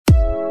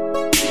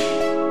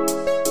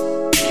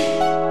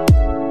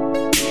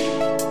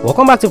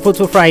Welcome back to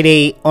Photo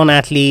Friday on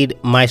Athlete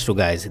Maestro,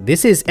 guys.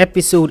 This is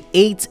episode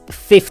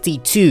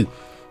 852.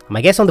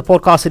 My guest on the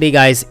podcast today,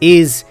 guys,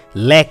 is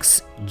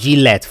Lex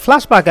Gillett.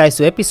 Flashback, guys,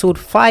 to episode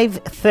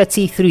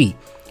 533.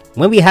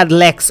 When we had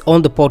Lex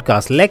on the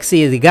podcast, Lex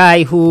is the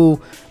guy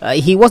who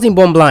he wasn't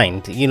born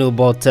blind,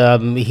 but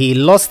he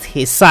lost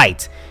his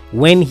sight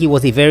when he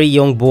was a very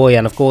young boy,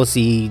 and of course,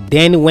 he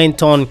then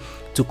went on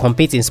to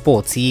compete in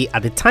sports. He,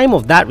 at the time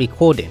of that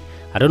recording,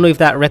 I don't know if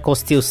that record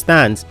still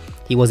stands.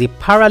 He was a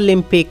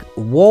Paralympic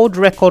world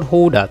record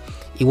holder.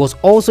 He was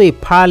also a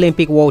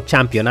Paralympic world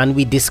champion, and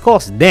we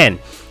discussed then,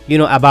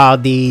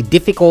 about the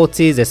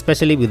difficulties,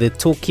 especially with the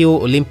Tokyo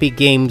Olympic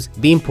Games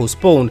being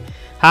postponed,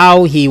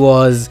 how he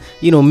was,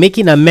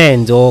 making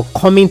amends or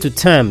coming to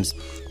terms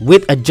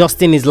with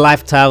adjusting his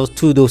lifestyle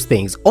to those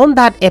things. On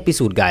that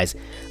episode, guys,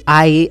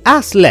 I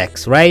asked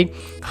Lex, right,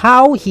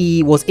 how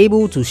he was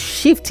able to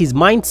shift his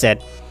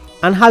mindset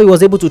and how he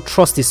was able to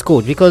trust his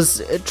coach,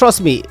 because trust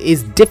me,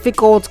 it's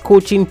difficult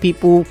coaching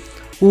people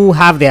who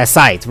have their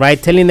sight,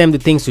 right, telling them the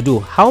things to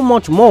do. How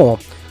much more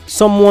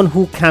someone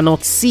who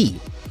cannot see?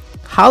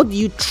 How do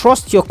you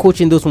trust your coach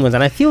in those moments?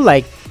 And I feel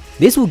like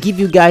this will give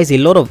you guys a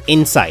lot of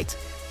insight,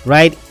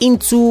 right,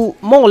 into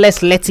more or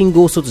less letting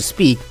go, so to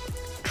speak,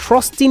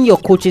 trusting your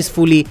coaches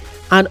fully,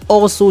 and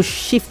also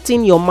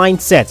shifting your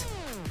mindset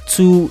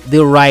to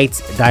the right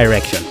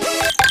direction.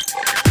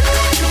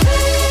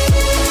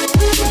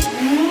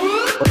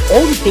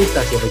 All the things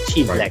that you have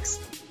achieved, right, Lex,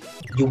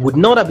 you would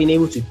not have been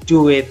able to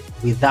do it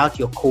without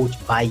your coach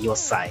by your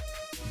side.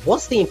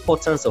 What's the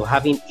importance of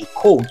having a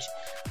coach,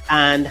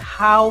 and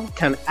how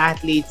can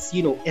athletes,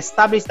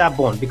 establish that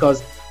bond?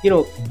 Because,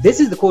 this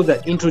is the coach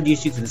that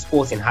introduced you to the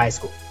sports in high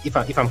school,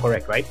 if I'm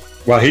correct, right?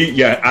 Well,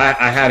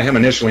 I had him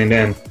initially, and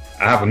then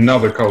I have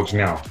another coach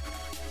now.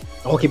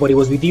 Okay, but it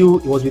was with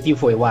you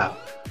for a while.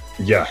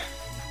 Yeah.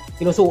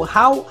 So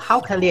how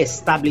can they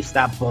establish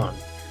that bond,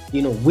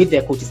 with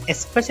their coaches,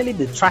 especially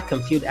the track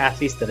and field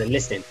athletes that are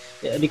listening?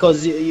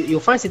 Because you'll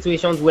find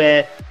situations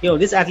where,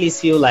 these athletes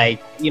feel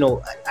like,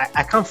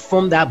 I can't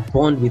form that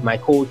bond with my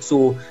coach.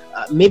 So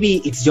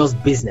maybe it's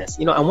just business,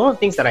 and one of the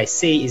things that I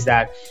say is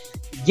that,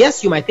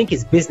 yes, you might think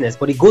it's business,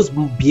 but it goes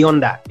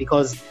beyond that,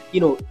 because,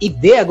 if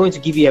they are going to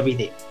give you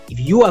everything, if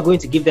you are going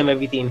to give them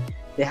everything,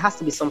 there has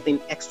to be something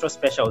extra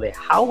special there.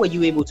 How were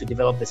you able to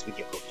develop this with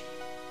your coach?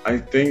 I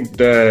think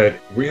that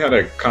we had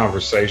a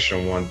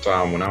conversation one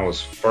time when I was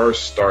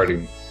first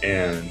starting,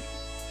 and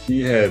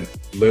he had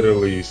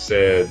literally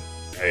said,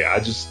 "Hey,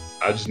 I just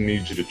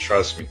need you to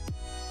trust me.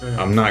 Mm-hmm.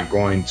 I'm not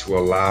going to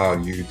allow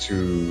you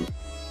to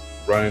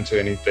run into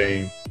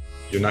anything.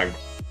 You're not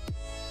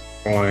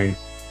going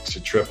to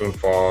trip and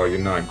fall. You're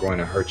not going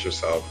to hurt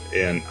yourself."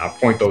 And I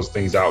point those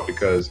things out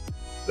because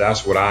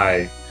that's what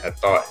I had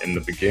thought in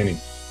the beginning.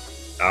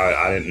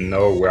 I didn't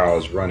know where I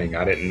was running.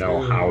 I didn't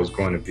know how I was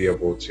going to be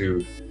able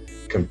to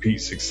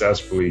compete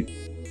successfully.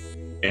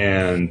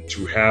 And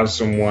to have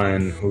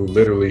someone who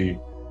literally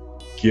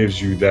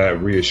gives you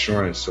that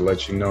reassurance to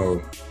let you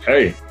know,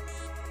 hey,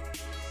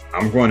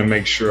 I'm going to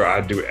make sure I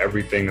do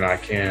everything that I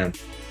can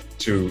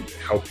to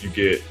help you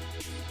get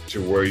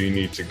to where you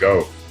need to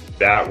go.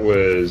 That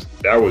was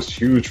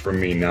huge for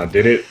me. Now,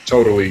 did it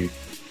totally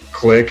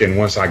click and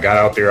once I got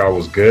out there I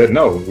was good?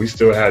 No, we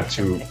still had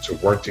to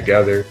work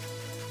together.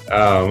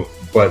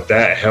 But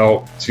that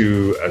helped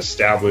to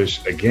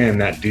establish, again,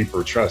 that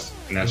deeper trust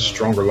and that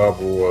stronger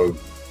level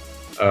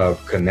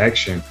of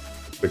connection,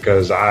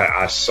 because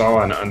I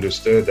saw and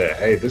understood that,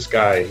 hey, this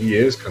guy, he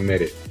is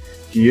committed.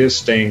 He is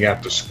staying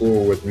after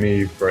school with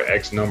me for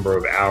X number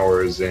of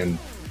hours and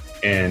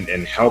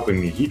helping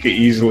me. He could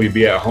easily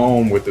be at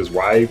home with his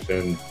wife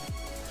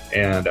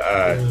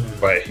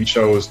but he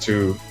chose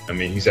to,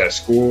 he's at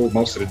school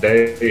most of the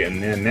day,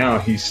 and then now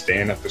he's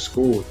staying after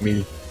school with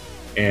me,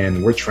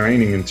 and we're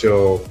training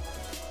until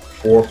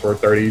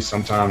 4:30,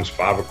 sometimes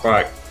 5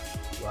 o'clock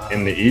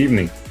in the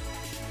evening.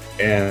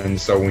 And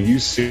so when you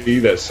see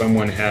that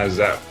someone has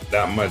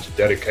that much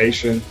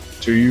dedication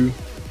to you,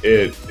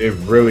 it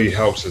really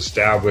helps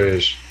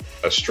establish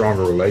a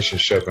stronger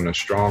relationship and a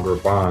stronger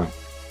bond.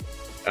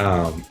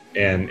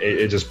 And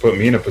it just put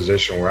me in a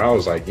position where I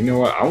was like, you know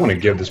what, I want to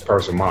give this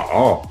person my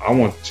all. I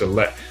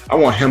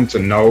want him to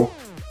know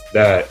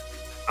that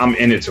I'm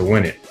in it to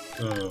win it.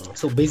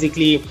 So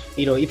basically,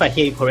 if I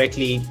hear you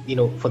correctly,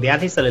 for the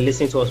athletes that are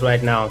listening to us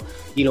right now,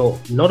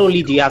 not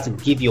only do you have to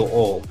give your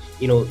all,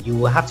 you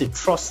will have to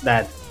trust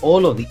that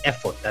all of the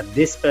effort that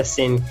this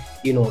person,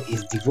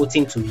 is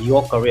devoting to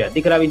your career.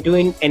 They could have been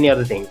doing any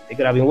other thing. They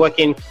could have been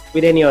working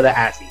with any other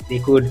athlete. They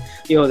could,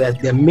 there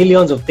are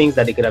millions of things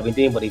that they could have been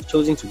doing, but they've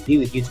chosen to be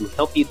with you to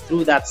help you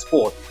through that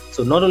sport.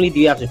 So not only do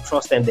you have to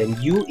trust them,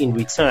 then you in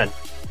return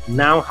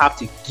now have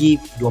to give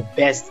your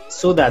best,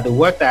 so that the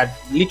work that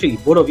literally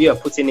both of you are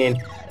putting in,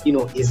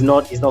 is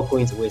not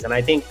going to waste. And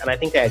I think I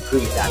agree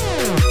with that.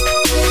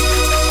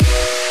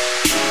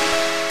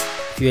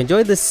 If you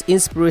enjoyed this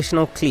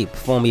inspirational clip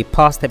from a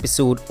past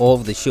episode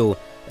of the show,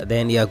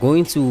 then you are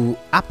going to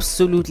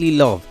absolutely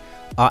love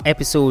our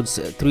episodes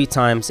 3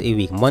 times a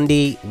week: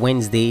 Monday,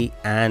 Wednesday,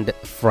 and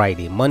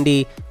Friday.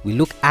 Monday, we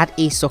look at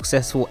a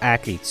successful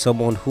athlete,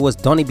 someone who has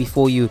done it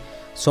before you,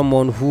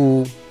 someone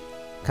who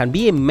can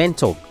be a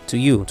mentor to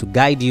you, to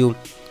guide you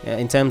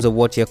in terms of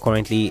what you're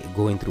currently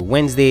going through.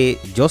 Wednesday,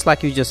 just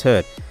like you just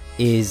heard,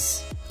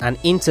 is an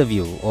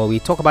interview, or we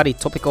talk about a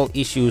topical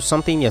issue,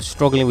 something you're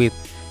struggling with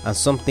and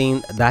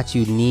something that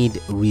you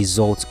need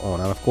results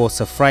on. And of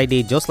course, a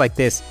Friday just like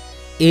this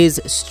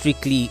is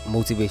strictly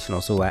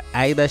motivational. So I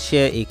either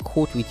share a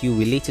quote with you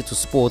related to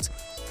sports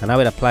and how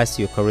it applies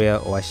to your career,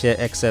 or I share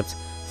excerpts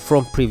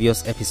from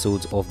previous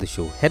episodes of the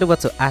show. Head over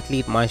to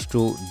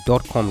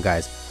athletemaestro.com,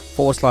 guys,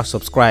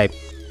 /subscribe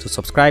to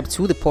subscribe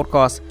to the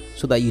podcast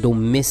so that you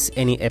don't miss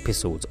any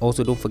episodes.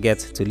 Also, don't forget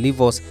to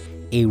leave us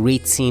a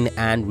rating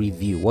and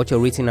review. What your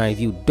rating and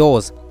review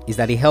does is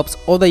that it helps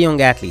other young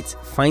athletes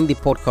find the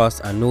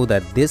podcast and know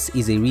that this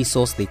is a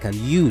resource they can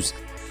use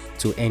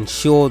to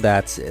ensure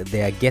that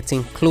they are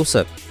getting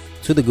closer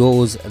to the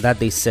goals that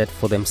they set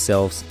for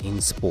themselves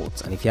in sports.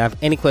 And if you have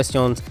any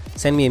questions,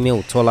 send me a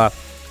mail,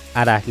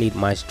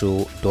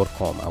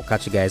 tola@athletemaestro.com. I'll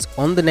catch you guys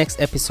on the next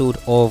episode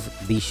of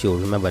the show.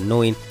 Remember,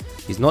 knowing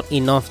is not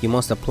enough, you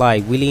must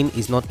apply. Willing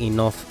is not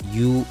enough,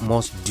 you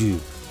must do.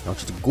 I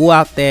want you to go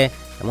out there.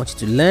 I want you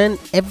to learn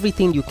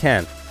everything you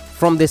can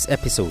from this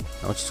episode.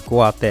 I want you to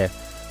go out there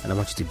and I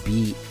want you to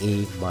be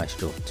a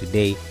maestro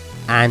today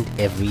and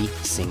every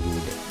single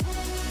day.